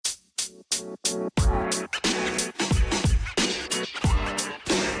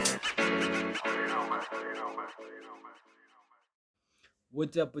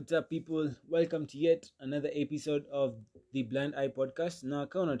What's up, people? Welcome to yet another episode of the Blind Eye Podcast. Na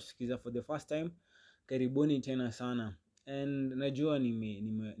kama unatusikiza for the first time, karibuni tena sana. And najua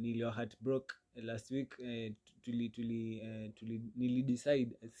nilio heartbroke last week.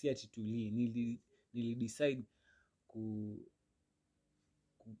 Nilidecide, si ati nilidecide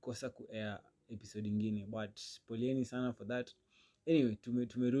kukosa kuair episode ingine, but poleni sana for that. Anyway,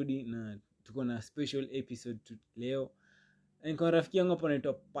 tumerudi na tuko na special episode leo. Niko rafiki yangu hapo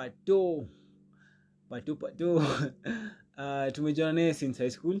anaitwa Patho. Tumejuana naye since high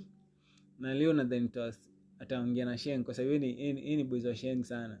school. Na leo nadhani ataongea na Sheng kwa sababu ni boys wa Sheng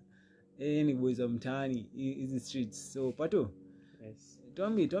sana. Ni boys wa mtaani hizi streets. So Patho. Yes.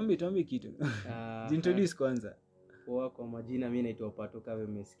 Tuambie kitu. Introduce kwanza. Kwa majina mimi naitwa Patho kama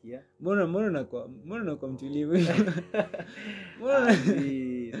umesikia. Mbona kwa mtulivu.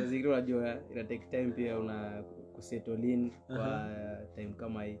 Sasa zingine unajua ina take time pia una kusettle in kwa time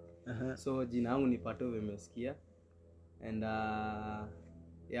kama hii. So jina langu ni Patho umesikia. And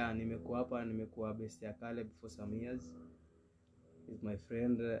nimekuwa best ya Caleb for some years. Is my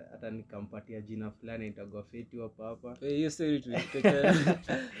friend, hata nikampatia jina fulani itakuwa Fetu hapa. Hiyo story tu.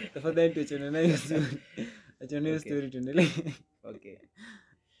 Tafadhali tuachane nayo story. Achana hiyo story tuendelee. Okay.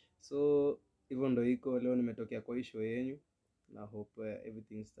 So hivyo ndo iko leo nimetokea kwa show yenu na hope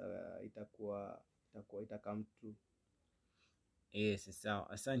everything itakuwa come true. Yes, sawa.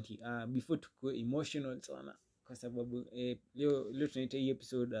 Asante. Before tuko emotional sana kwa sababu leo tunaita hii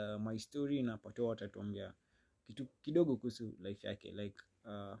episode my story na Patho watatuambia kitu kidogo kuhusu life yake, like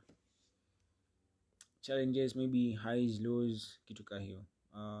challenges, maybe highs, lows, kitu kama hiyo.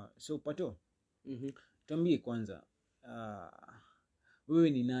 So Patho, tuambie kwanza, wewe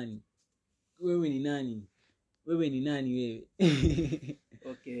ni nani? Wewe?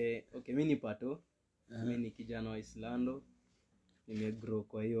 Okay, mimi ni Patho. Mimi ni kijana wa Islando. Nimegrow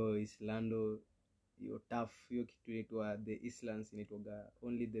kwa hiyo Islando, hiyo tough, hiyo kitu inaitwa the Islands, inaitwa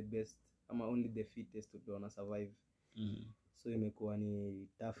only the best ama only the fittest ndio wana survive. So imekuwa ni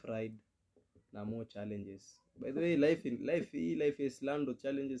tough ride na more challenges. By the way, life Islando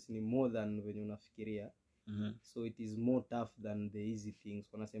challenges ni more than when unafikiria. So it is more tough than the easy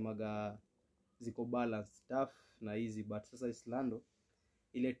things. Wanasemaga ziko balance, tough na easy, but sasa Islando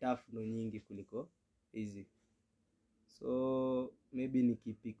ile tough ndo nyingi kuliko easy. So maybe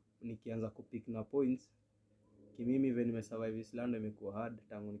nikianza kupick na points, kimimi when nimesurvive Islando imekuwa hard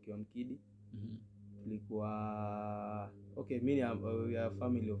tangu nikiwa mkidi. Tulikuwa we are a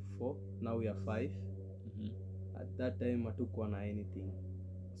family of 4, now we are 5. At that time hatukuwa na anything,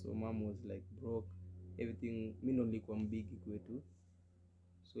 so mom was like broke everything. Mimi ndo nilikuwa mbigi kwetu,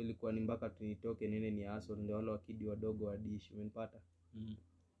 so ilikuwa ni mpaka tunitoke nene ni hustle ndio wale wakidi wadogo wadishi, umenipata.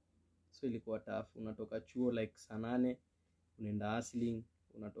 So ilikuwa tough. Unatoka chuo like saa 8 unaenda hustling,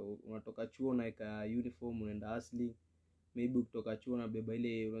 unatoka chuo unaeka uniform unaenda hustling. Maybe kutoka chuo na beba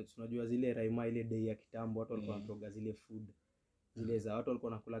ile unajua zile raima ile day ya kitambo watu walikuwa wanatoga zile food zile za watu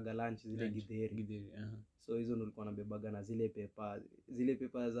walikuwa wanakula lunch zile githeri. So hizo ndo walikuwa wanabebaga na zile paper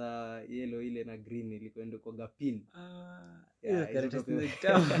za yellow ile na green ilikuwa ndio kwa gapil.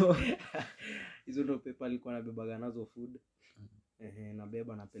 Hizo ndo paper alikuwa anabebaga nazo food.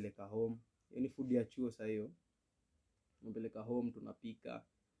 Nabeba napeleka home. Yaani food ya chuo sasa hiyo. Napeleka home, tunapika.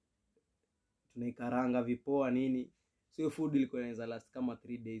 Tunaikaranga vipoa nini. So food ilikuwa inaweza last kama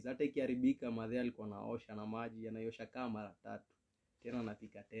 3 days. Hata ikiharibika madhe alikuwa anaosha na maji, anaiosha kama mara 3. Tena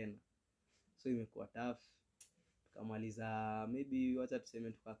anapika tena. So imekuwa tough. Tukamaliza maybe wacha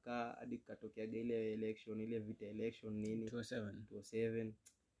tuseme tukakaa hadi katokea ile election, ile vita election nini 27.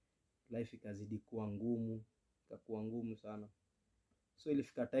 Life ikazidi kuwa ngumu, ikakuwa ngumu sana. So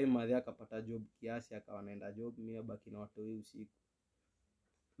ilifika time madhe akapata job kiasi, akawa anaenda job, mimi nabaki na watu wao usiku.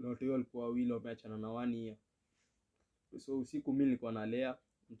 Na watu wao walikuwa wawili wameachana na 1 year. So usiku mimi nilikuwa nalea,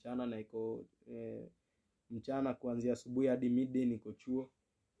 mchana na iko mchana kuanzia asubuhi hadi midday niko chuo.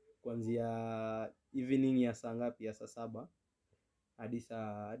 Kuanzia evening ya saa ngapi, ya saa 7 hadi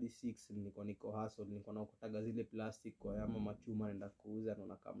 6 niko hustle, niko naokota zile plastic kwa ama machuma naenda kuuza na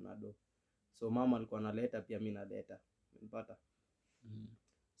nakamna do. So mama alikuwa analeta pia mimi naleta, unapata.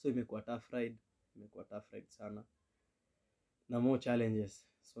 So imekuwa tough ride sana na more challenges.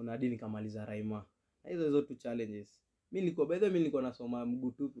 So hadi nikamaliza raima na hizo tu challenges. Mimi nilikuwa nasoma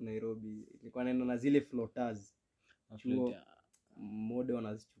Mgutupu Nairobi, nilikuwa naenda na zile floaters chuo. Mode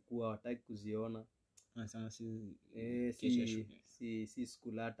wanazichukua wataki kuziona. Nasema si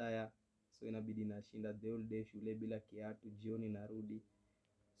school attire. So inabidi nashinda the whole day shule bila kiatu, jioni narudi.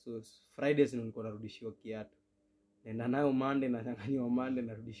 So Fridays nilikuwa narudishiwa kiatu, naenda nayo Monday na changanywa Monday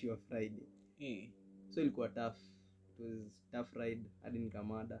narudishiwa Friday. So ilikuwa tough. It was tough ride hadi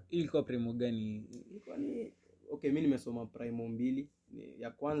nikamada. Ilikuwa primo gani? Ilikuwa ni okay, mimi nimesoma primo 2.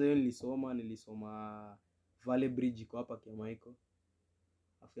 Ya kwanza hiyo nilisoma Valley Bridge iko hapa Kiamaiko.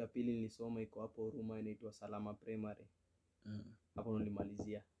 Afu ya pili nilisoma iko hapo Huruma inaitwa Salama Primary. Hapo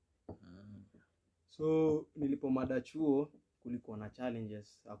nilimalizia. So nilipomada chuo kulikuwa na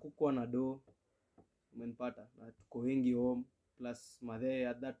challenges. Hakukuwa na do. Umenipata? Na tuko wengi home plus madhe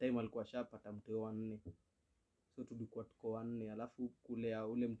at that time alikuwa shapata mtoi wa 4. So tulikuwa tuko 4, alafu kule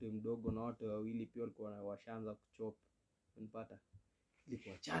ule mtoi mdogo na watu wawili pia walikuwa washaanza kuchop. Umenipata?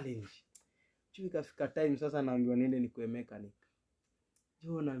 Ilikuwa challenge. Chuo ikafika time sasa naambiwa niende nikuwe mechanic.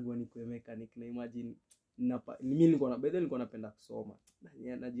 Naambiwa nikuwe mechanic na imagine mimi nilikuwa napenda kusoma.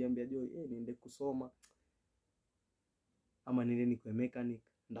 Najiambia niende kusoma ama niende nikuwe mechanic,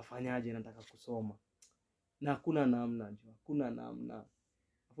 ndafanyaje? Nataka kusoma. Na hakuna namna.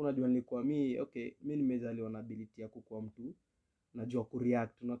 Hapo unajua nilikuwa mimi nimezaliwa na ability ya kukuwa mtu najua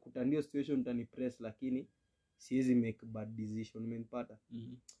kureact. Unakuta ndio situation utanipress lakini siwezi make bad decision. Umenipata?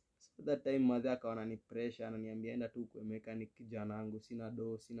 So that time mother akaona ni pressure, ananiambia enda tu kwa mechanic kijana wangu, sina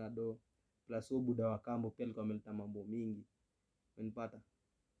do plus buda wa kambo pia alikuwa ameleta mambo mingi. Umenipata?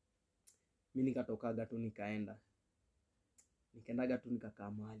 Mimi nikatokaga tu nikaendaga tu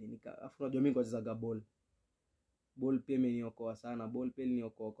nikakaa mahali afu unajua mimi nilikuwa nachezaga ball pia imeniokoa sana. Ball pia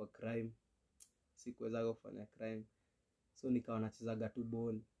iliniokoa kwa crime, sikuweza kufanya crime. So nikawa nachezaga tu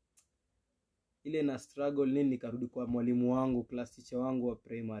ball ile na struggle nini. Nikarudi kwa mwalimu wangu, class teacher wangu wa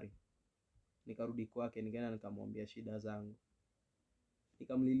primary. Nikarudi kwake, nikaenda nikamwambia shida zangu,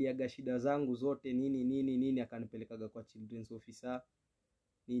 nikamliliaga shida zangu zote nini. Akanipelekaga kwa children's officer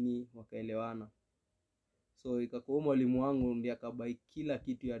nini, wakaelewana. So ikakuwa mwalimu wangu ndiye akabai kila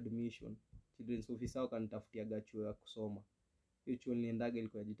kitu ya admission. Children's officer akanitafutiaga chuo ya kusoma. Hiyo chuo niliendaga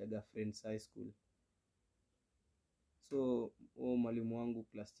ilikuwa inajitaga Friends High School. So mwalimu wangu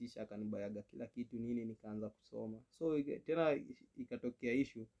class teacher akanibayaga kila kitu nini, nikaanza kusoma. So tena ikatokea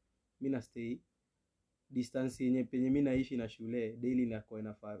issue, mimi na stay distance yenye penye mimi naishi na shule daily inakuwa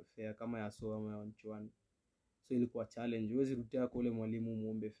inafare kama ya soma ya Nchwani. So ilikuwa challenge. Huwezi rudia kwa ule mwalimu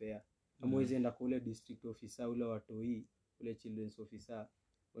muombe fare. Kama huwezi enda kwa ule district officer ule watoi, ule children's officer,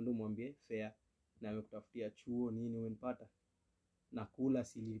 wende mwambie fare na amekutafutia chuo nini. Umenipata? Na kula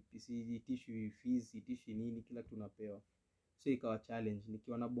siitishwi fees, siitishwi nini, kila kitu unapewa. So ikawa challenge.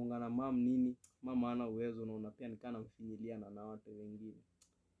 Nikiwa nabonga na nini, mama hana uwezo na unapea nikana mfinyiliana na watu wengine.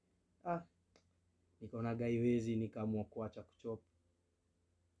 Nikaona haiwezi, nikaamua kuacha kuchop.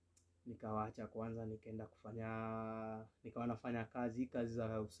 Nikawaacha kwanza, nikaenda nikawa nafanya kazi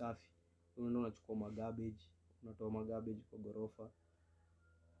za usafi. Unachukua magarbage, unatoa magarbage kwa gorofa,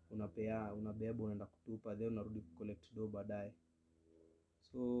 unabeba unaenda kutupa, then unarudi collect dough baadaye.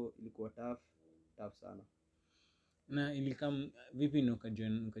 So ilikuwa tough sana. Na ilikam vipi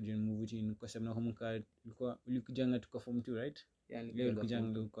ukajoin Muvuti? Kwa sababu ulikujanga tuka form 2, right? Yani leo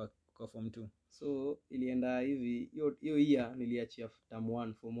ulikujanga kwa form 2. So ilienda hivi, hiyo year niliachia form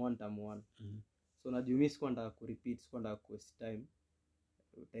 1. So najua mimi sikuwa nataka kurepeat, sikuwa nataka waste time.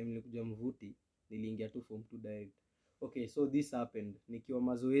 Time nilikuja Muvuti niliingia tu form 2 direct. Okay, so this happened nikiwa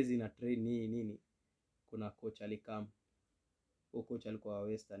mazoezi na train nini, kuna coach alikam. Huyo coach alikuwa wa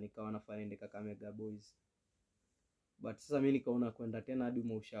Western, nikawa nafanya ndeka Kakamega Boys. But sasa mimi nikaona kwenda tena hadi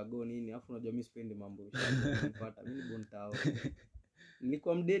Ushago nini, afu unajua mimi sipendi mambo Ushago. Nipata mimi bontao.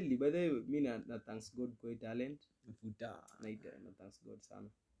 Nilikuwa mdeadly by the way. Mimi na thanks God kwa talent Futa na thanks God sana.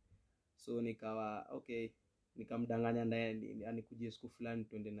 So nikawa okay, nikamdanganya naye anikujie siku fulani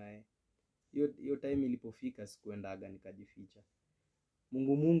twende naye. Hiyo time ilipofika sikuendaga, nikajificha.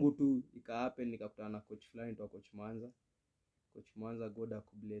 Mungu tu ika happen, nikakutana na coach fulani toka Coach Manza, God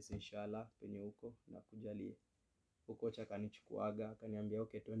akubless inshallah penye huko na kujalie. Coach akanichukuaga akaniambia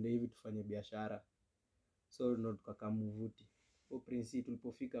okay, twende hivi tufanye biashara. So ndo tukakaa Muvuti. Prince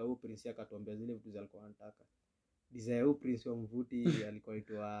tulipofika, Prince akatuambia zile vitu alikuwa anataka. Desire Prince wa Muvuti alikuwa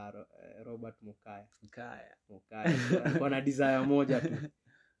aitwa Robert Mukaya. Alikuwa na desire moja tu.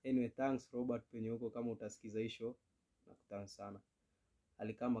 Anyway, thanks Robert penye huko, kama utasikiza hii show nakutana sana.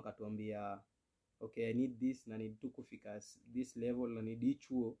 Alikama akatuambia okay, I need this na need to kufika this level na need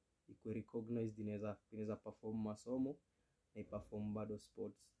chuo iko recognized, inaweza perform masomo na perform bado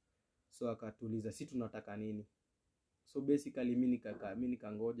sports. So akatuliza sisi tunataka nini. So basically mimi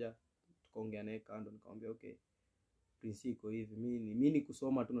nikangoja, tukaongea naye kando, nikamwambia okay, Prince iko hivi, mimi ni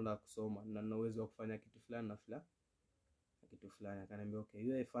kusoma tu, nataka kusoma na nina uwezo wa kufanya kitu fulani na kitu fulani. Akaniambia okay,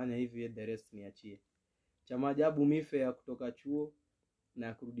 wewe fanya hivi, the rest niachie. Cha maajabu mife ya kutoka chuo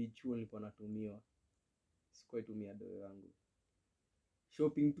na kurudi chuo nilikuwa natumiwa, sikuwa itumia doyo yangu.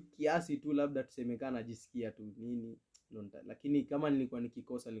 Shopping tu kiasi tu, labda tusemekana najisikia tu nini lakini kama nilikuwa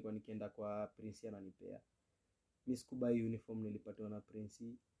nikikosa nilikuwa nikienda kwa prince ananipea. Mimi sikubai uniform, nilipatiwa na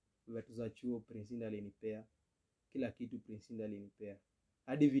prince. Viatu za chuo prince ndiye alinipea, kila kitu prince ndiye alinipea,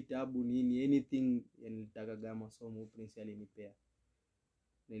 hadi vitabu nini, anything nilitaka masomo prince alinipea.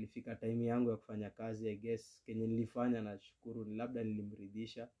 Nilifika time yangu ya kufanya kazi, I guess kenye nilifanya na shukuru, labda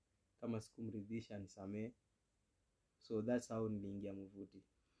nilimridhisha, kama sikumridhisha nisamee. So that's how niliingia Mvuti.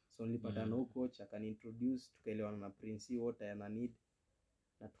 So nilipata no coach akani-introduce, tukaelewana na prince what I need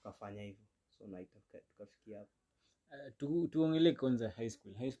na tukafanya hivyo. So na tukafikia hapo. Tuongelee kwanza high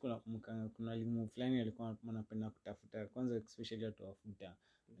school. High school kuna elimu fulani alikuwa anapenda kutafuta, kwanza especially watu wafuta.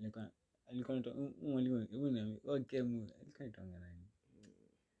 Alikuwa mwalimu okay alikuwa nani?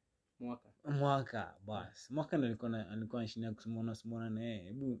 Mwaka bas. Mwaka ndo alikuwa anashinda kusomana na yeye.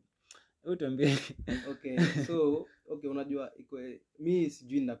 Hebu tuambie. Okay, so unajua mimi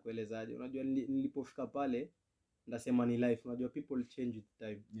sijui nitakuelezaje. Unajua nilipofika pale ndasema ni life. Unajua people change with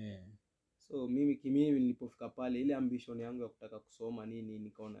time. Yeah. So mimi nilipofika pale, ile ambition yangu ya kutaka kusoma nini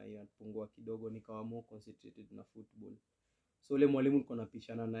nikaona inapungua kidogo, nikawa more concentrated na football. So ile mwalimu nilikuwa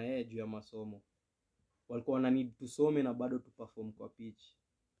napishana na yeye juu ya masomo. Walikuwa wanani tusome na bado tu perform kwa pitch.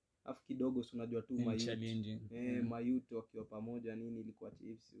 Afu kidogo si unajua tu mayut wakiwa pamoja nini ilikuwa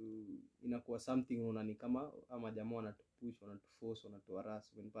chips, inakuwa something unaona ni kama ama jamaa wanatupush, wanatuforce,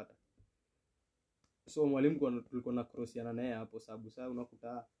 wanatuharass, unapata. So mwalimu tulikuwa na crossiana naye hapo, sababu sasa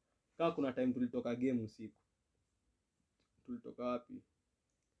unakuta kama kuna time tulitoka game usiku. Tulitoka wapi?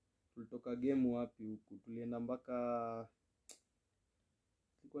 Tulitoka game wapi huku? Tulienda mpaka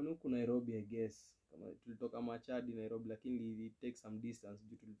tulikuwa huku Nairobi I guess. Kama tulitoka Machadi Nairobi, lakini it take some distance.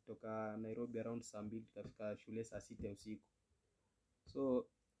 Tulitoka Nairobi around saa 2 tukafika shule saa 6 usiku. So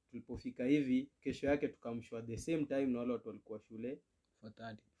tulipofika hivi kesho yake tukamshwa the same time na wale watu walikuwa shule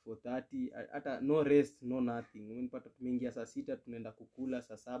 4:30, hata no rest no nothing. Unapata tumeingia saa 6 tunaenda kukula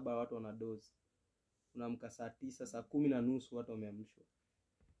saa 7 watu wana doze. Unaamka saa 9 saa 10:30 watu wameamshwa.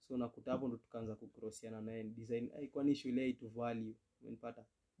 So nakuta hapo ndo tukaanza kucrossiana naye design kwani shule itu value. Unapata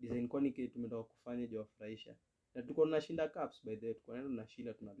design kwani kile tumetoka kufanya je wafurahisha. Na tulikuwa tunashinda cups by the way, tulikuwa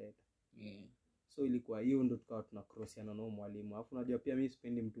tunashinda tunaleta. So ilikuwa hiyo ndo tukawa tunacrossiana na mwalimu. Alafu unajua pia mimi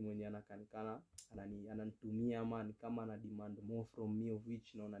sipendi mtu mwenye anakanikana ananitumia ama ni kama ana demand more from me, of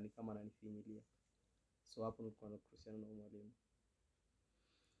which naona ni kama ananifinyilia. So hapo ndo tukawa tunacrossiana na mwalimu.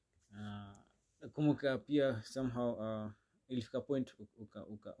 Kumbuka pia somehow ilifika point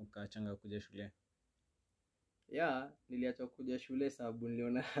ukachanga kuja shule. Yeah, niliacha kuja shule sababu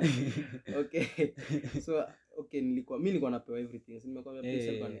niliona okay. So mimi nilikuwa napewa everything. So nimekwambia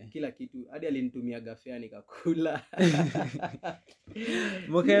pesa kila kitu. Hadi alinitumia gafea nikakula.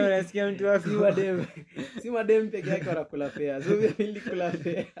 Mke unasikia mtu wapi? Si madem peke yake wanakula fare. So mimi nilikula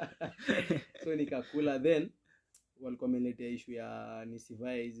fare. So nikakula, then walikuwa wameniletea issue ya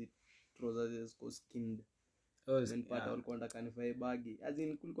nisivae hizi trousers kwa skinned. Walikuwa wanataka nivae bagi.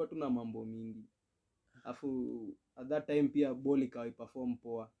 Kulikuwa tu na mambo mingi. Afu at that time pia ball ikawa perform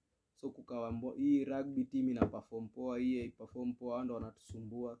poa. So kukawa hii rugby team ina perform poa, hii perform poa, ndo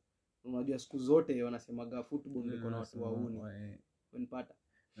wanatusumbua. Unajua siku zote wanasemaga football ndio kuna watu wauni. Unapata.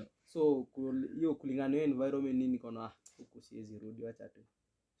 So hiyo kulingana na environment nini nikaona huku siwezi rudi, acha tu.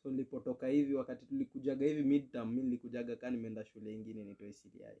 So nilipotoka hivi wakati tulikujaga hivi midterm, mimi nilikujaga kani nimeenda shule nyingine inaitwa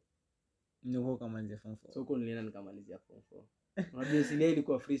ICDI. Ndio kamalizia form 4. So huko nilienda nikamalizia form 4. Unajua ICDI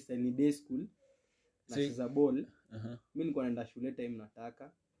ilikuwa freestyle, ni day school. Na cheza ball. Mimi nilikuwa naenda shule time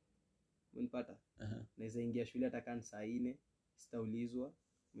nataka. Umenipata? Naweza ingia shule hata kama saa 4 sitaulizwa.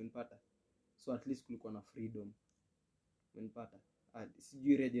 Umenipata? So at least kulikuwa na freedom. Umenipata?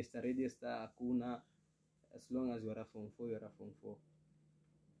 Sijui register hakuna, as long as you are from 4 you are from 4.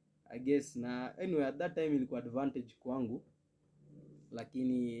 I guess na anyway at that time ilikuwa advantage kwangu.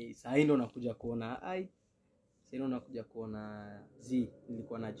 Lakini saa hii ndo nakuja kuona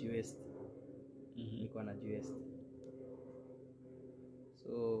nilikuwa na GWest. Nilikuwa na GWest.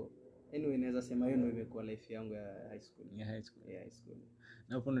 So anyway naweza sema hiyo ndio imekuwa life yangu ya high school. High school. Yeah, high school.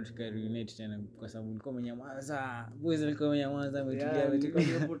 Na hapo ndo tukareunite tena kwa sababu ulikuwa mnyamaza. Boys walikuwa mnyamaza, umetulia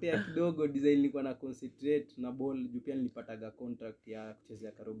nimepotea kidogo, design nilikuwa na concentrate na ball. Juu pia nilipataga contract ya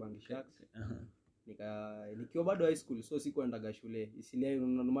kuchezea Kariobangi Sharks. Nikiwa bado high school, so sikuendaga shule. Isilia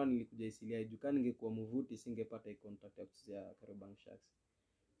normally nilikuja Isilia. Juu kama ningekuwa Mvuti singepata hii contract ya kuchezea Kariobangi Sharks.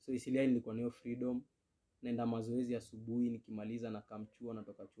 So Isilia nilikuwa nayo freedom. Naenda mazoezi asubuhi, nikimaliza na kamchuo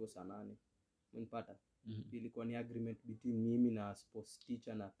natoka chuo saa 8. Umenipata? Ilikuwa ni agreement between mimi na sports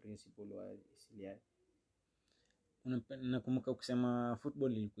teacher na principal wa ICDI. nakumbuka kusema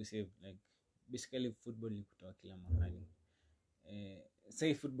football ilikusave, like basically football ilikutoa kila mahali.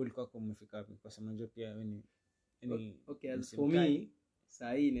 Say football kwako umefika wapi? Kwa sababu unajua pia wewe ni okay, as for me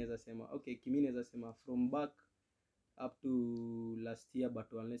sahi naweza sema okay, kimi naweza sema from back up to last year,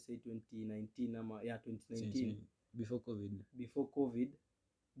 but let's say 2019 ama 2019 before covid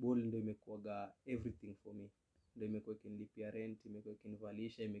ball ndio imekuaga everything for me. Ndio imekuwa ikinilipia rent, imekuwa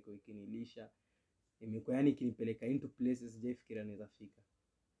ikinivalisha, imekuwa ikinilisha, imekuwa yani ikinipeleka into places sijafikiria naweza fika.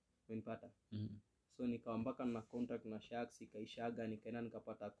 Umenipata? So nikawa mpaka na contract na Sharks ikaishaga, nikaenda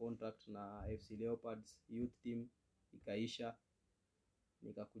nikapata contract na FC Leopards youth team ikaisha,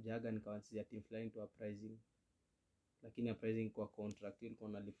 nikakujaga nikaanzia team flying to uprising, lakini uprising kwa contract ilikuwa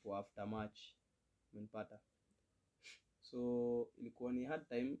nalipwa after match. Umenipata? So ilikuwa ni hard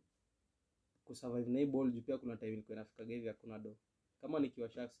time kusurvive na ball juu pia kuna time ilikuwa inafika hivi hakuna do. Kama nikiwa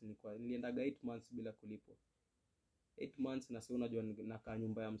Sharks niliendaga 8 months bila kulipwa. 8 months na sasa unajua nakaa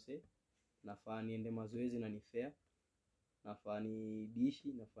nyumba ya msee, nafaa niende mazoezi na ni fair, nafaa ni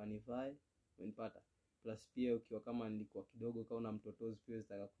dishi, nafaa ni vae. Umenipata? Plus pia ukiwa kama nilikuwa kidogo kama una mtotozi pia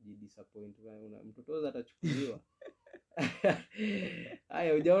unataka kujidisappoint. Mtotozi atachukuliwa.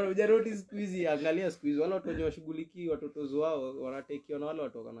 Haya, uja notice siku hizi, angalia siku hizi wale watu wenye washughulikii watotozi wao wanatekiwa na wale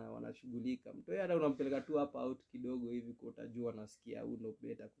watu wanashughulika. Mtu yeye hata unampeleka tu hapa out kidogo hivi kwa utajua nasikia huyu ndo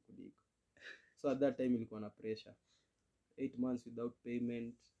better kukuliko. So at that time ilikuwa na pressure. 8 months without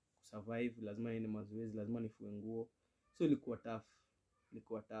payment, kusurvive lazima niende mazoezi, lazima nifue nguo. So ilikuwa tough.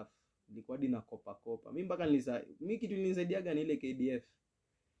 Ilikuwa hadi na kopa. Mimi mpaka mimi kitu nilisaidiaga ni ile KDF.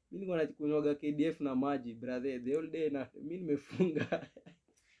 Mimi nilikuwa nakunywaga KDF na maji brother the whole day, na mimi nimefunga.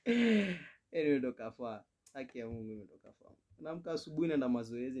 Nimetoka far. Haki ya Mungu nimetoka far. Naamka asubuhi naenda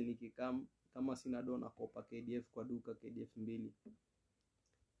mazoezi, nikikam kama sina do na kopa KDF kwa duka KDF 2.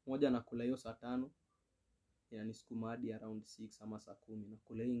 Moja nakula hiyo saa 5 inanisukuma hadi around 6 ama saa 10, na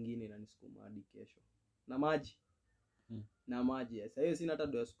kula nyingine inanisukuma hadi kesho. Na maji. Na maji. Sasa hiyo sina hata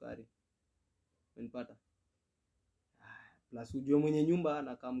do ya sukari. Umenipata? Plus ujue mwenye nyumba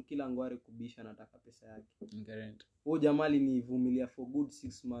anakaa kila ngware kubisha anataka pesa yake. Incorrect. Huyo jamaa alinivumilia for good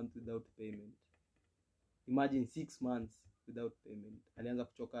 6 months without payment. Imagine 6 months without payment. Alianza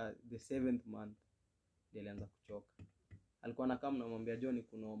kuchoka the 7th month. Ndiye alianza kuchoka. Alikuwa anakaa mnamwambia John ni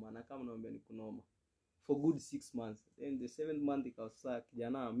kunoma, na kama mnamwambia ni kunoma for good 6 months. Then the 7th month ikawa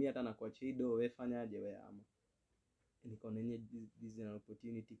kijana mimi hata nakuachia hido, wewe fanyaje wewe ama. Nikaona yenyewe this is an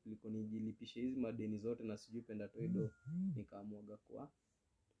opportunity kuliko nijilipishe hizi madeni zote na sijui penda toa do, nikaamua kwa.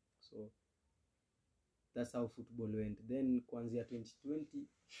 So that's how football went. Then kuanzia 2020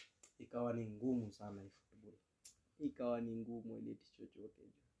 ikawa ni ngumu sana football. Ikawa ni ngumu ile chochote.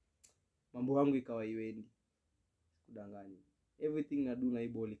 Mambo yangu ikawa iwendi. Kudanganya. Everything na do na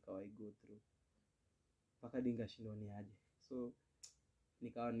ball ikawa I go through. Paka dinga shindwa ni aje. So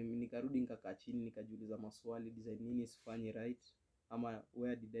nikarudi nikakaa chini nikajiuliza maswali, design nini sifanye right, ama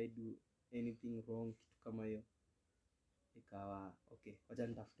where did I do anything wrong, kitu kama hiyo. Ikawa okay, wacha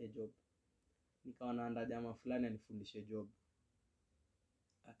nitafute job. Nikawa naanda jamaa fulani anifundishe job.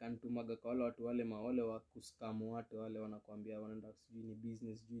 Akanitumaga kwa wale watu wale wa kuscam watu wale, wanakuambia wanaenda sijui ni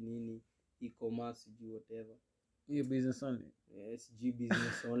business sijui nini, e-commerce sijui whatever. Hiyo business online. Yes,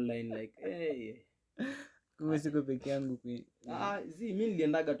 business online like hey. Kumbe siko peke yangu mimi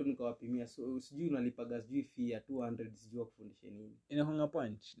niliendaga tu nikawapimia, so sijui unalipaga sijui fee ya 200 sijui kufundisha nini. Inakonga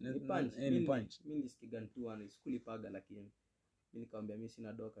punch. Ni punch. Mimi nilisikiga 200 sikulipaga, lakini mimi nikamwambia mimi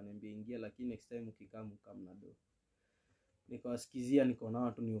sina doa, kaniambia ingia lakini next time ukikam na do. Nikawasikizia, nikaona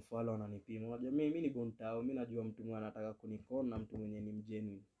watu ni ufala wananipima. Unajua mimi ni bontao, mimi najua mtu mwenye anataka kunikona na mtu mwenye ni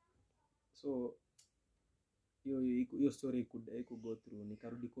mgenuine. So hiyo story could go through.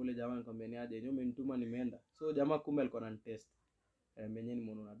 Nikarudi kule jamaa nikamwambia ni aje, nyome nituma nimeenda. So jamaa kumbe alikuwa ananitest. Mwenyewe ni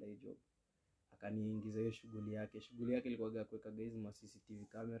mwana dai job. Akaniingiza hiyo shughuli yake. Shughuli yake ilikuwa kuweka hizo ma CCTV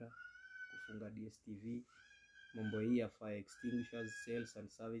camera, kufunga DSTV, mambo hii ya fire extinguishers, sales and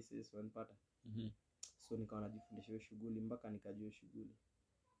services, wanapata. So nikawa najifundisha hiyo shughuli mpaka nikajua shughuli.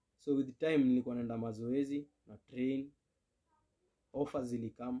 So with the time nilikuwa naenda mazoezi na train, offers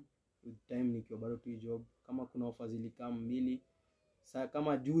zilikam. With time nikiwa bado tu job, kama kuna offers zilikam 2. Sasa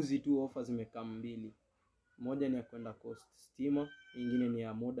kama juzi tu offers zimekam 2. Moja ni ya kwenda Coast Steamer, nyingine ni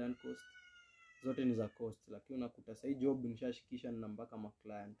ya Modern Coast. Zote ni za Coast, lakini unakuta sasa hii job nishashikisha na mpaka ma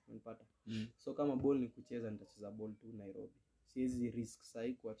client, unapata. So kama ball ni kucheza, nitacheza ball tu Nairobi. Siwezi risk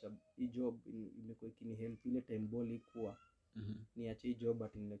sasa kuacha hii job, imekuwa ikini help ile time ball ikuwa. Niache hii job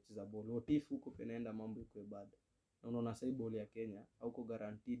ati ninacheza ball. What if huko penaenda mambo iko bad. Na unaona sasa ball ya Kenya hauko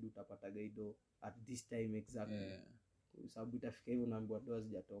guaranteed utapata gaido at this time exactly. Sababu itafika hivyo naambiwa doa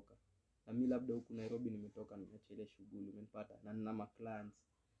zijatoka. na mimi labda huku Nairobi nimetoka nimeacha ile shughuli, umenipata, na nina ma clients,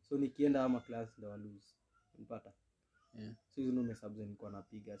 so nikienda ama clients ndio lose, umenipata. So hizo ndio subs nilikuwa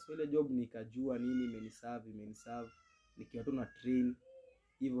napiga. So ile job nikajua nini imeniserve, nikiwa tu na train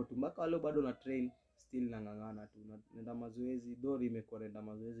hivyo tu mpaka leo bado na train, still nangangana tu, naenda mazoezi, though imekuwa naenda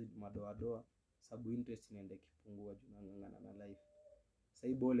mazoezi madoa sababu interest inaenda kipungua juu nangangana na life. Sasa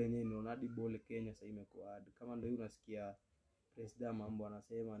hii ball yenyewe ni hadi ball Kenya sasa imekuwa hard, kama ndio unasikia president mambo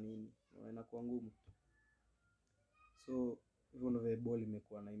anasema nini, unaona kwa ngumu. So hivyo ndio ball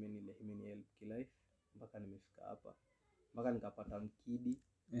imekuwa na imeni help life mpaka nimefika hapa, mpaka nikapata mkidi.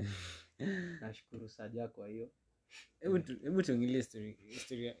 Nashukuru Saja kwa hiyo. Hebu tuongelee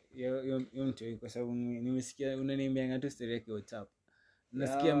story ya mtu, kwa sababu nimesikia unaniambia tu story yake WhatsApp.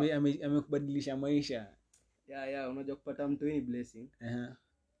 Nasikia amekubadilisha maisha. Unajua kupata mtu ni blessing.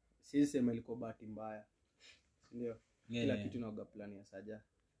 Sisi sema ilikuwa bahati mbaya. Ndio. Kila kitu naoga plan ya Saja.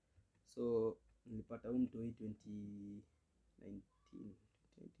 So nilipata mtu 2020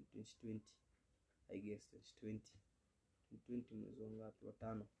 I guess 2020 mwezi ngapi wa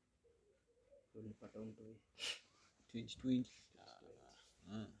 5. So nilipata mtu 2020.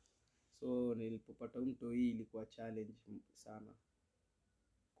 So nilipopata mtu hii ilikuwa challenge sana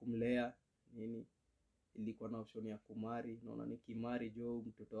kumlea nini. Ilikuwa na option ya kumari, naona nikimari jo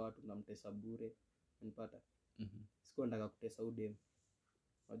mtoto watu namtesa bure, unapata. Sikuwa nataka kutesa udem.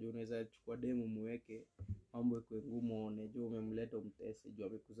 Unajua unaweza chukua demu muweke mambo yako ngumu, one jo umemleta umtese jo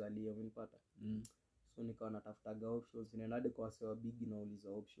amekuzalia, unapata. So nikawa natafuta options, ninaenda hadi kwa wase wa big na uliza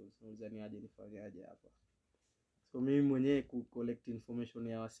options, nauliza ni aje nifanyaje hapa. So mimi mwenyewe ku collect information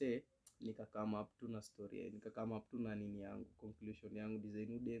ya wase, nikakama up tu na story, nikakama up tu na nini yangu, conclusion yangu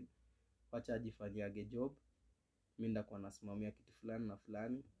design udem wacha ajifanyiage job, mimi ndakuwa nasimamia kitu fulani na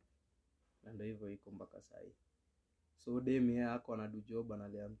fulani, na ndio hivyo iko mpaka sasa. So dem yeye hako anadu job,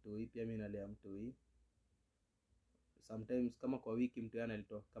 analea mtoi, pia mimi nalea mtoi. Sometimes kama kwa wiki mtu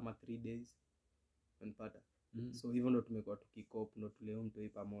analitoa kama 3 days, unapata. So hivyo ndo tumekuwa tukikop, ndo tuleo mtoi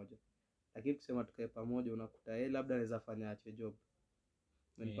pamoja. Lakini kusema tukae pamoja unakuta yeye labda anaweza fanya ache job,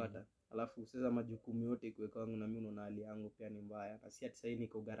 unapata. Alafu sasa majukumu yote iko kwangu, na mimi unaona hali yangu pia ni mbaya, na si ati sasa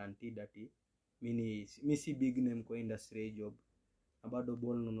niko guaranteed ati mimi si big name kwa industry job, na bado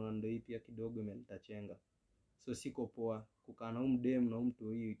ball unaona ndio hii pia kidogo imenitachenga. So siko poa kukaa na mdem na mtu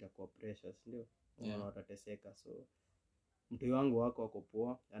huyu, itakuwa pressure, ndio unaona watateseka. So mtu wangu wako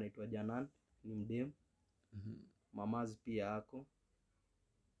poa, anaitwa Janan, ni mdem. Mamazi pia yako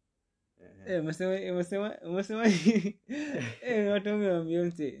umesema watu wameambia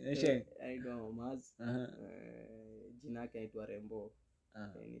mte nashe anaitwa Mamazi. Jina yake anaitwa Rembo.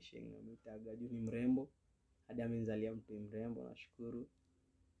 Ni shinga mtaga juu ni mrembo, hadi amenizalia mtu mrembo, nashukuru.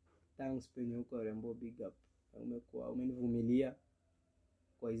 Thanks penye huko Rembo, big up. Umenivumilia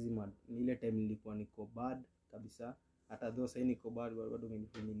kwa hizi ile time nilikuwa niko bad kabisa, hata though sasa niko bad bado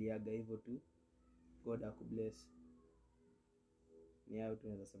umenivumiliaga hivyo tu. God akubless. Ni hayo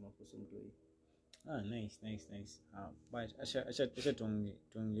tunaweza sema kuhusu mtu hii. Nice. But acha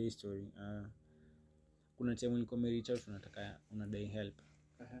tuongee story. Kuna time nilikuwa reach out, tunataka unadai help.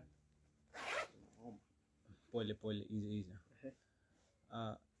 Pole easy.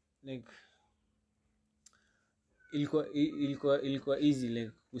 Like ilikuwa easy,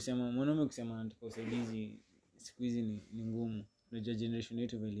 like kusema mwanaume kusema anataka usaidizi siku hizi ni ngumu. Unajua generation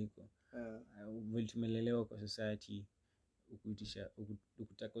yetu vile iko. Vile tumelelewa kwa society,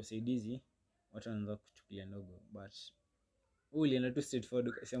 ukitaka usaidizi watu wanaanza kuchukulia ndogo, but ulienda tu straight forward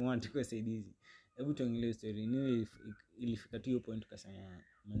ukasema anataka usaidizi. Hebu tuongelee story, nini ilifika tu hiyo point ukasema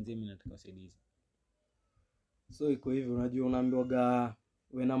manzi mimi nataka usaidizi? So iko hivi, unajua unaambiwa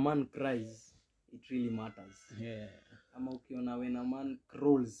when a man cries it really matters. Ama ukiona when a man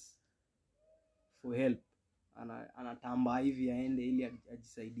crawls for help, anatamba hivi aende ili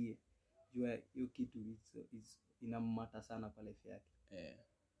ajisaidie, jua hiyo kitu inamata sana kwa life yake.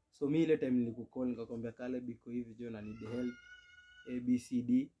 So mimi ile time nilikukall nikakwambia Caleb iko hivi jo na need help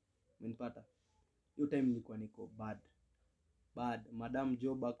ABCD, umenipata. Hiyo time nilikuwa niko bad. Madam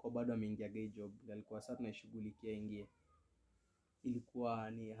job ako bado ameingia gay job, alikuwa sasa tunashughulikia ingie.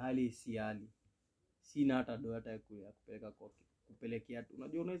 Ilikuwa ni hali si hali, sina hata doa hata ya kupeleka kwa kupelekea tu.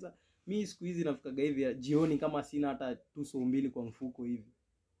 Unajua unaweza mimi siku hizi nafikaga hivi jioni kama sina hata 200 kwa mfuko hivi,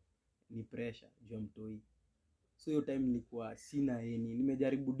 ni pressure juu mtoi. So hiyo time nilikuwa sina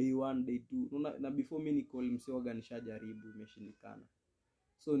nimejaribu day 1 day 2 na before mimi nicall mseoga nishajaribu imeshindikana.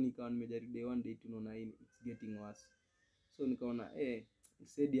 So nikawa nimejaribu day 1 day 2 naona it's getting worse. So nikaona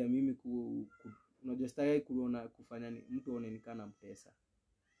instead ya mimi unajua sitaki kuona kufanya mtu aonekane mtesa,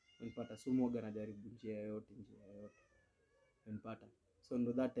 unapata. So mwoga najaribu njia yote unapata. So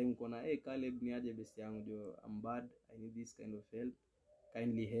ndo that time kona Caleb ni aje best yangu jo, I'm bad, I need this kind of help,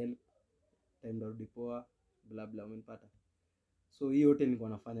 kindly help, time ndarudi poa, bla bla, umenipata. So hiyo yote nilikuwa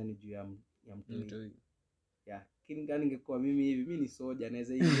nafanya ni juu ya mtoi. Yeah, kingani ningekuwa mimi hivi, mimi ni soja,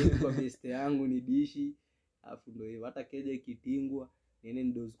 naweza hiyo kwa best yangu ni dishi, afu ndio hivyo, hata keja ikitingwa nene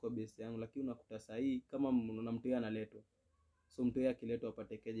ndozi kwa best yangu. Lakini unakuta sahi kama una mtoi analetwa, so mtoi akiletwa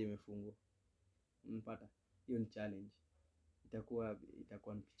apate keja imefungwa, umenipata. Hiyo ni challenge,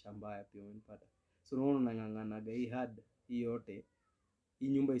 itakuwa ni picha mbaya pia, umenipata. So unaona nanganganaga hii hard hii yote, hii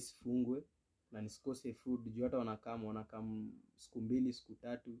nyumba isifungwe na nisikose food juu hata wanakaa siku 2 siku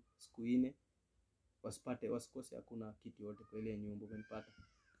 3 siku 4 wasikose hakuna kitu yote kwa ile nyumba, umenipata.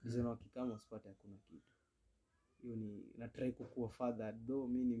 Hizo na wakikama wasipate hakuna kitu. Hiyo ni na try kukua father, though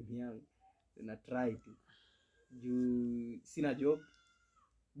mimi ni young, na try tu juu sina job.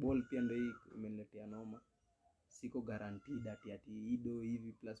 Ball pia ndio hii imeniletea noma, siko guaranteed ati ido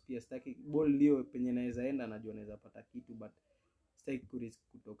hivi, plus pia sitaki ball ndio penye naweza enda, najua naweza pata kitu, but sitaki kurisk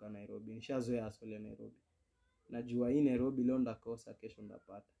kutoka Nairobi. Nishazoea hustle ya Nairobi, najua hii Nairobi leo ndakosa, kesho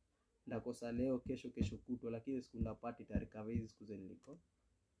ndapata, ndakosa leo, kesho kutwa, lakini siku ndapata itarikava hizi siku zenye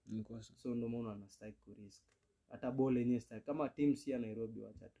nikosa. So ndio maana na sitaki kurisk hata ball yenyewe sitaki. Kama team si ya Nairobi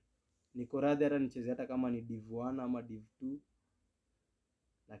wacha tu, niko radhi hata nicheze hata kama ni Div 1 ama Div 2,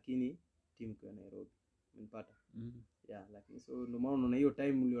 lakini team kwa Nairobi, umenipata. Yeah, lakini so ndio maana unaona hiyo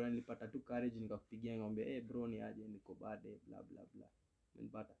time nilio nilipata tu courage nikakupigia ngombe bro ni aje, niko bad bla bla bla,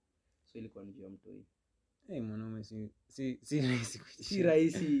 umenipata. So ilikuwa ni jam to hii. Mwanaume si rahisi. Si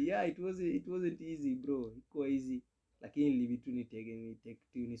rahisi. Yeah, it wasn't easy bro, iko easy, lakini nilivitu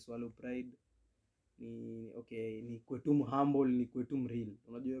take ni swallow pride, ni okay, ni kwetu humble, ni kwetu real.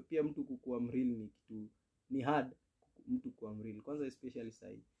 Unajua pia mtu kukua real ni kitu ni hard, mtu kuwa real kwanza, especially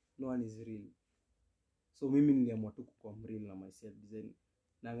sai no one is real. So mimi niliamua tu kuwa real na myself, design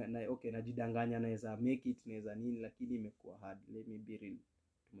na okay, najidanganya naweza make it, naweza nini, lakini imekuwa hard. Let me be real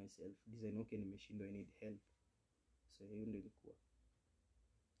to myself, design okay, nimeshindwa, I need help. So hiyo ndio ilikuwa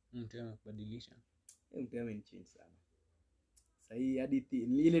mtu kubadilisha. Mtu amenichange sana. Sasa hii hadi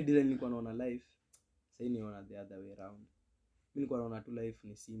ile design nilikuwa naona life, sasa ni naona the other way around. Mimi nilikuwa naona tu life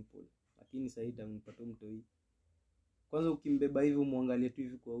ni simple, lakini sasa hii nipata mtu hii. Kwanza ukimbeba hivi muangalie tu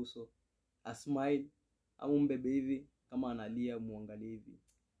hivi kwa uso, a smile, au mbebe hivi kama analia muangalie hivi,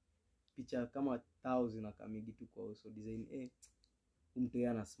 picha kama 1000 na kamigi tu kwa uso, design mtu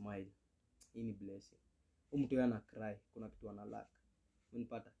yana smile, hii ni blessing. Mtu yana cry, kuna kitu ana lack,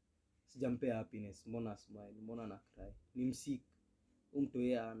 umenipata. Sijampea happiness, mbona smile, mbona na cry, ni msik mtu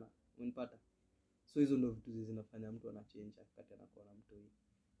yana, umenipata. So hizo ndio vitu zinafanya mtu ana change wakati anakuwa na mtu hii.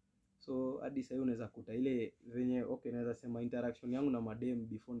 So hadi sasa unaweza kuta ile venye okay, naweza sema interaction yangu na madem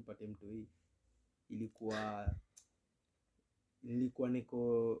before nipate mtu hii ilikuwa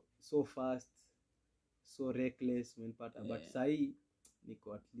niko so fast, so reckless, umenipata. Yeah. But sasa hii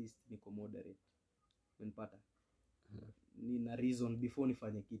niko at least niko moderate, umenipata. Nina reason before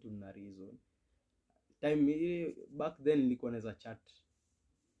nifanye kitu, nina reason. Time back then nilikuwa naweza chat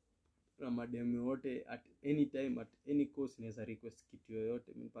na madem wote at any time, at any cost, naweza request kitu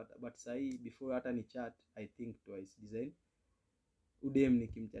yoyote, umenipata. But sasa hii before hata ni chat I think twice, design udem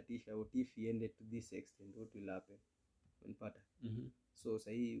nikimchatisha what if he ended to this extent, what will happen, umenipata. So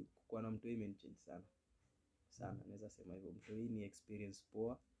sasa hii kwa na mtu imechange sana, naweza sema hivyo. Mtu hii ni experience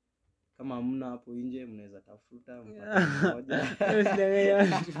poa. Kama mna hapo nje mnaweza tafuta mpate mmoja.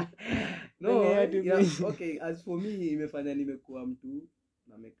 No, yeah, okay, as for me imefanya nimekuwa mtu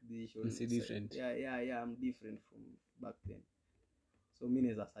na make decisions different. Yeah, I'm different from back then. So mimi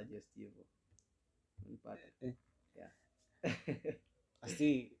naweza suggest hivyo, umenipata. Yeah.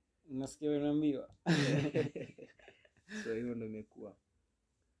 Asi nasikia unaambiwa. So hiyo ndio imekuwa.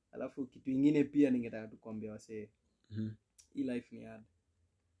 Alafu kitu kingine pia ningetaka tukwambia wasee, hii life ni hard,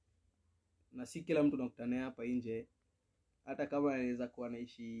 na si kila mtu nakutana hapa nje. Hata kama anaweza kuwa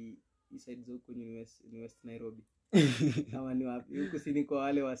anaishi east side za huko ni West Nairobi kama ni wapi huko, si ni kwa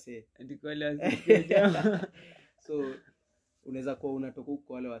wale wasee, ndiko wale wasee. So unaweza kuwa unatoka huko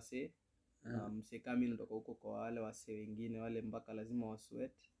kwa wale wasee, msee kama mimi natoka huko kwa wale wasee wengine wale mpaka lazima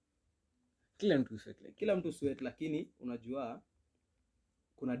wasweat. Kila mtu sweat, lakini unajua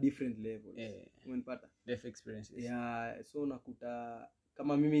kuna different levels. Umenipata? Life experiences. Yeah, so unakuta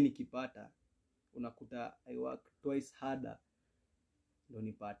kama mimi nikipata, unakuta I work twice harder ndio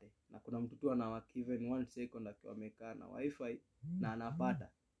nipate. Na kuna mtu tu ana work even 1 second akiwa amekaa na wifi na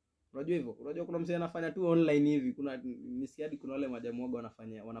anapata. Unajua hivyo? Unajua kuna msee anafanya tu online hivi, kuna nisiadi kuna wale majamu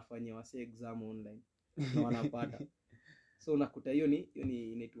wanafanya wase exam online na wanapata. So unakuta hiyo ni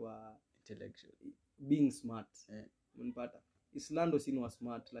inaitwa intellectual being smart. Unapata. Islando si ni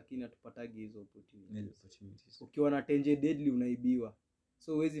smart, lakini hatupatagi hizo opportunities. Ukiwa na tenje deadly unaibiwa,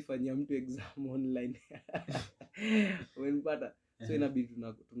 so huwezi fanyia mtu exam online. Umenipata? So inabidi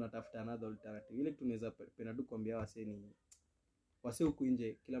tunatafuta another alternative. Ile tunaweza penda tu kuambia wasee ni wasee huku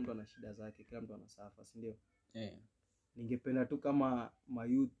nje, kila mtu ana shida zake, kila mtu anasafa, si ndio? Ningependa tu kama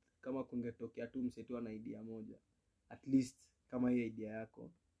youth, kama kungetokea tu msetu ana idea moja, at least kama hiyo idea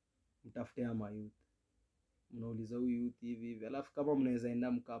yako, mtafute ama youth, mnauliza huyu youth hivi, alafu kama mnaweza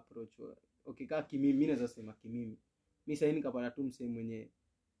enda mka approach. Okay, kama mimi naweza sema mimi sasa nikapata tu msee mwenye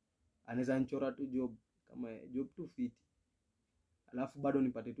anaweza nchora tu job, kama job tu fit, alafu bado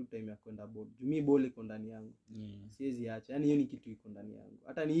nipate tu time ya kwenda ball. Mimi ball iko ndani yangu. Siwezi acha. Yaani hiyo ni kitu iko ndani yangu.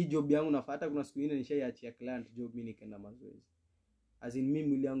 Hata ni hii job yangu nafuata, kuna siku nyingine nishaiachia client job, mimi nikaenda mazoezi. As in mimi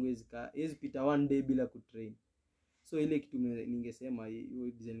mwili yangu haiwezi pita one day bila kutrain. So ile kitu ningesema,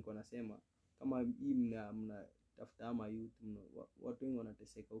 hiyo design niko nasema, kama hii mnatafuta ama youth, watu wengi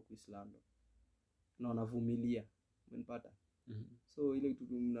wanateseka huku Islando na wanavumilia. Umenipata? So ile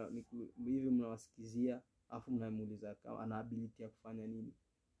kitu hivi mnawasikizia, afu mnamuuliza kama ana ability ya kufanya nini.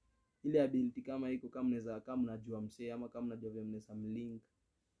 Ile ability kama iko, kama mnaweza, kama mnajua msee, ama kama mnajua vile mnaweza mlink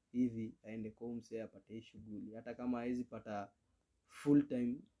hivi aende kwa msee apate shughuli, hata kama hawezi pata full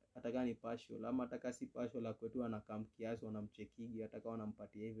time, hata kama ni partial, ama hata kama si partial, la kwetu anakam kiasi, wanamchekigi, hata kama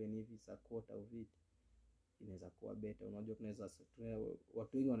wanampatia even hivi saa quarter of it, inaweza kuwa better. Unajua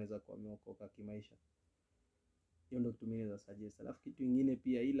watu wengi wanaweza kuwa wameokoka kimaisha. Hiyo ndio kitu mimi naweza suggest. Alafu kitu kingine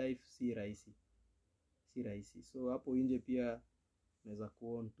pia, hii life si rahisi. So hapo nje pia naweza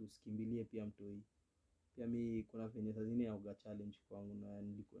kuona tusikimbilie pia mtoi. Pia mimi kuna venye saa zingine ya challenge kwangu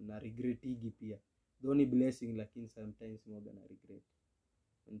na regretigi pia. Though ni blessing, lakini sometimes moga na regret.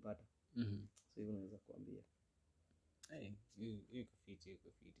 Unapata? So hivyo naweza kuambia. Iko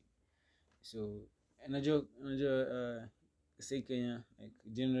fiti. So unajua say Kenya, like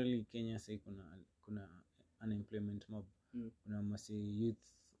generally Kenya say kuna unemployment mob. Kuna masi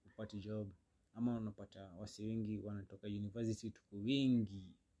youth upati job, ama unapata wasi wengi wanatoka university tuko wengi,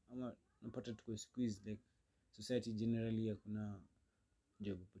 ama unapata tuko squeeze, like society generally hakuna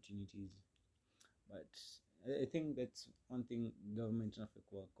job opportunities. But I think that's one thing government inafaa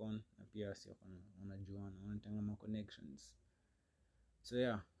work on, na pia sio wanajuana, wanatanga connections. So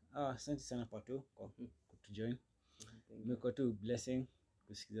yeah, asante sana Patho kwa kutujoin. Imekuwa tu blessing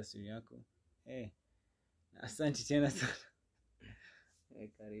kusikiza story yako. Asante tena sana.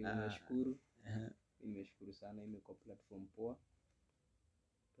 Karibu, nashukuru. Nimeshukuru sana, imekuwa platform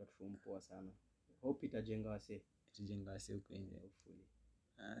poa sana. Hope itajenga wasee huko nje. Hopefully.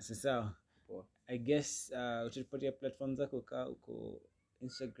 Sasa Poa. I guess utatupatia platform zako uko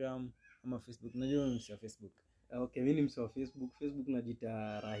Instagram ama Facebook. Najua ni msio Facebook. Okay, mimi ni msio Facebook. Facebook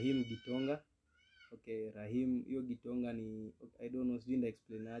najiita Rahim Gitonga. Okay, Rahim, hiyo Gitonga ni I don't know, sijui nda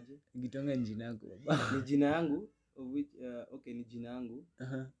explain aje. Gitonga ni jina yako baba. Ni jina yangu, of which okay, ni jina yangu.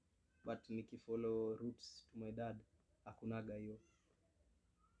 But nikifollow roots to my dad, hakunaga hiyo.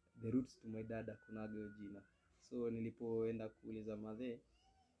 The roots to my dad hakunaga hiyo jina. So nilipoenda kuuliza madhe,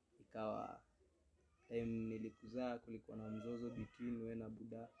 ikawa time nilikuzaa kulikuwa na mzozo between wewe na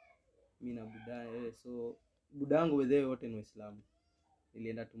buda, mimi na buda. So buda yangu wewe wote ni Waislamu.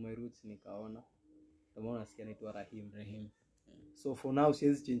 Nilienda to my roots, nikaona kama unasikia naitwa Rahim. So for now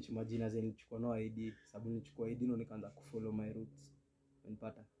siwezi change majina zenye nilichukua no ID, sababu nilichukua ID ndo nikaanza kufollow my roots.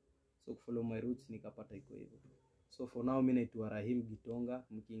 Unapata? So kufollow my roots nikapata iko hivyo. So for now mimi naitwa Rahim Gitonga,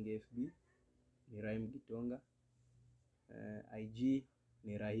 mkinge FB ni Rahim Gitonga. IG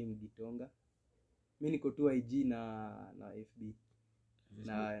ni Rahim Gitonga. Mimi niko tu IG na FB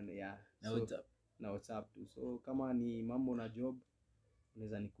na yeah, na WhatsApp tu. So kama ni mambo na job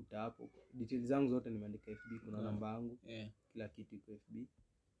unaweza nikuta hapo. Details zangu zote nimeandika FB, kuna namba yangu. Kila kitu iko FB.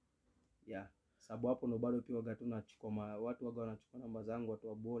 Yeah, sababu hapo ndo bado pia waga tunachukua watu waga wanachukua namba zangu, watu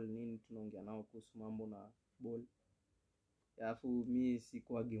wa ball nini, tunaongea nao kuhusu mambo na ball. Alafu mimi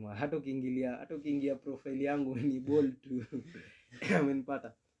sikuwa gima. Hata ukiingia profile yangu ni ball tu.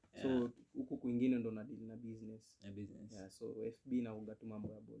 Umenipata? So huku kwingine ndo na deal na business. Yeah, so FB na uga tu mambo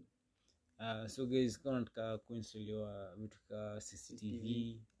ya ball. So guys, kama nataka kuinstall vitu ka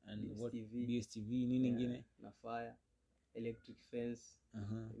CCTV and BSTV nini nyingine na fire, electric fence,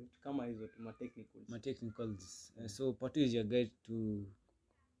 vitu kama hizo tu ma technicals. So Patho is your guide to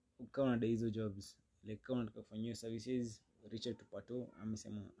kama na hizo jobs, like kama nataka kufanyia services, reach out to Patho.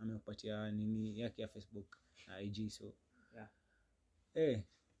 Amesema amekupatia nini yake ya Facebook na IG. So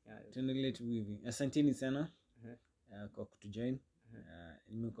tuendelee tu hivi. Asanteni sana kwa kutujoin.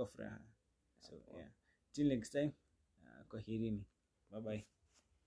 Nimekuwa furaha. So till next time, kwaherini. Bye bye.